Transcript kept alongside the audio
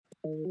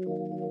In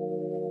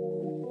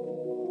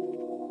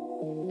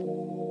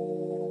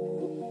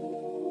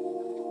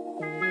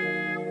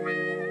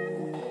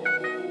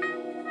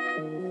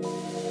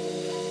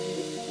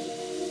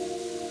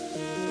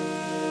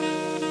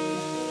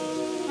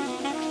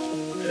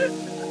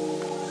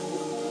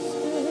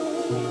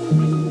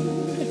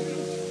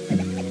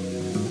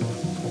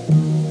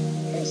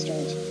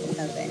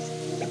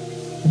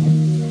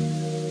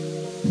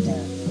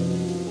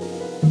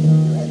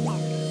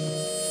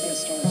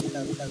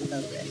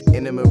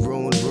a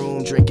maroon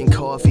room, drinking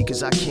coffee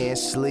cause I can't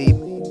sleep.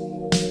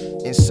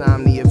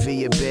 Insomnia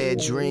via bad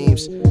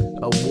dreams.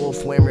 A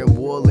wolf wearing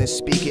wool and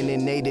speaking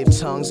in native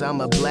tongues.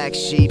 I'm a black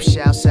sheep,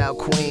 shouts out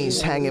Queens.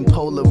 Hanging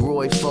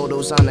Polaroid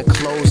photos on a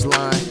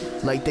clothesline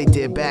like they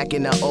did back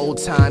in the old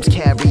times.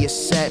 Carry a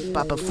set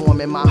by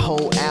performing my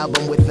whole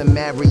album with a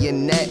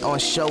marionette on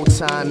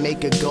Showtime.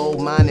 Make a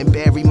gold mine and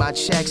bury my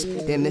checks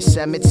in the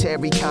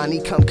cemetery. Connie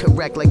come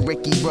correct like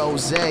Ricky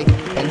Rose.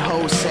 And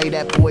hoes say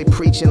that boy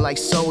preaching like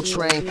Soul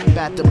Train.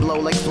 Bat to blow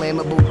like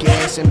flammable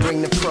gas and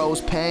bring the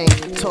pros pain.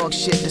 Talk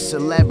shit to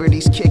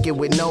celebrities, kick it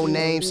with no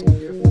names.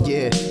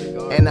 Yeah,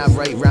 and I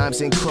write rhymes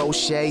in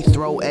crochet.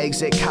 Throw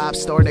eggs at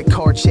cops, start a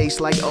car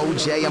chase like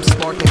OJ. I'm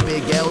sparking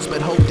big L's,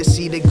 but hope to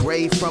see the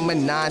grave from a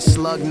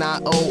 9-slug,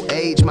 not old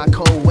age. My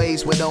cold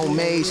ways with old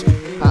mage.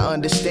 I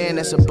understand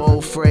that's a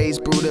bold phrase,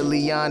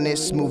 brutally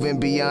honest. Moving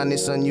beyond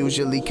this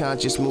unusually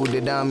conscious mood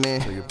that I'm in.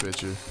 Take a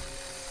picture.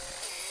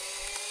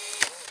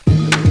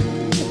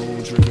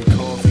 Drinking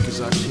coffee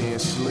cause I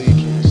can't sleep.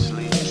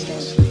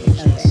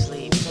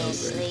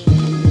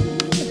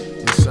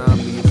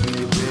 Insomnia for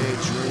your bad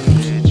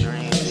dreams.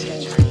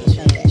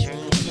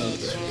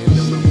 In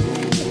the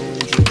room,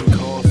 drinking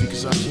coffee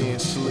cause I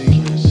can't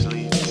sleep.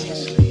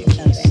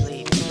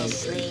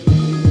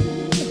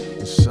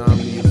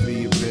 Insomnia for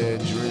your bad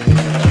dreams.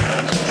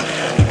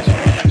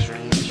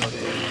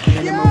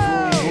 In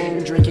my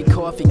room, drinking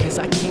coffee cause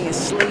I can't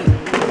sleep.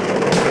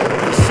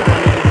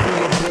 Insomnia for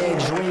your bad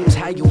dreams.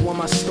 How you want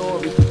my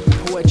story?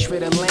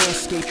 Portrait of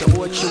landscape, the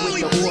orchard with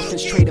the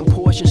orphans, trading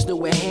portions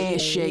through a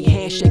handshake.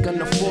 Handshake on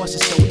the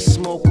forces, so we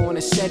smoke on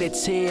a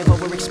sedative.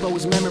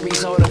 Overexposed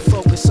memories, all the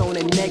focus on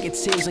the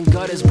negatives. And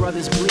gutters,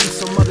 brothers bleed,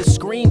 so mothers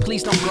scream,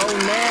 please don't go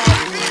now.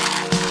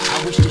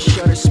 I wish the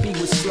shutter speed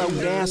would slow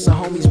down, so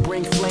homies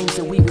bring flames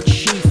and we would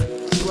sheath.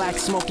 Black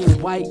smoking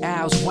white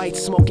owls, white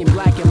smoking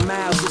black and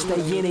miles. It's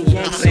that yin and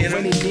yang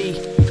serenity.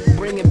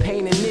 Bringing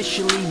pain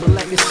initially, but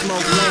letting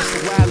smoke last a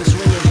while. It's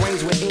ringing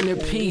brains with inner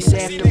peace.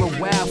 After a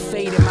while,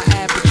 fading, my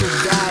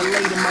apertures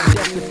dilating. My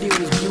depth of field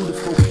is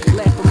beautiful.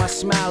 Laughing, my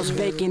smiles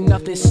vacant,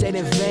 nothing said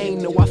in vain.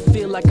 No, I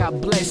feel like I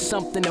blessed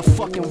something. A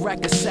fucking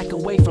wreck a sec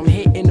away from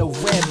hitting the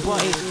red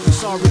button.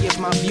 Sorry if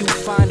my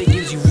viewfinder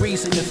gives you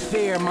reason to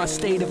fear my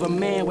state of a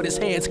man with his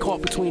hands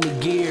caught between the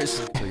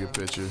gears. Take a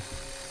picture.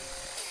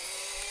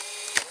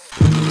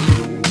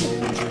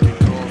 Drinking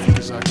coffee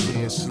cause I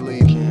can't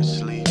sleep.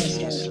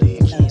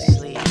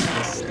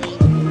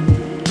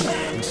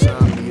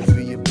 Insomnia for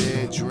your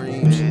bad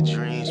dreams.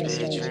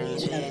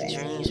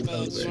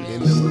 In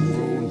the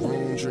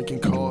room, drinking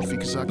coffee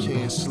cause I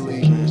can't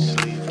sleep.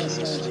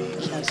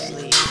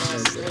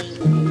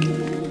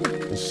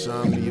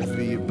 Insomnia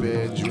for your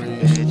bad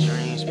dreams. Take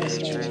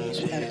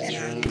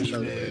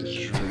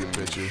a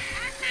picture.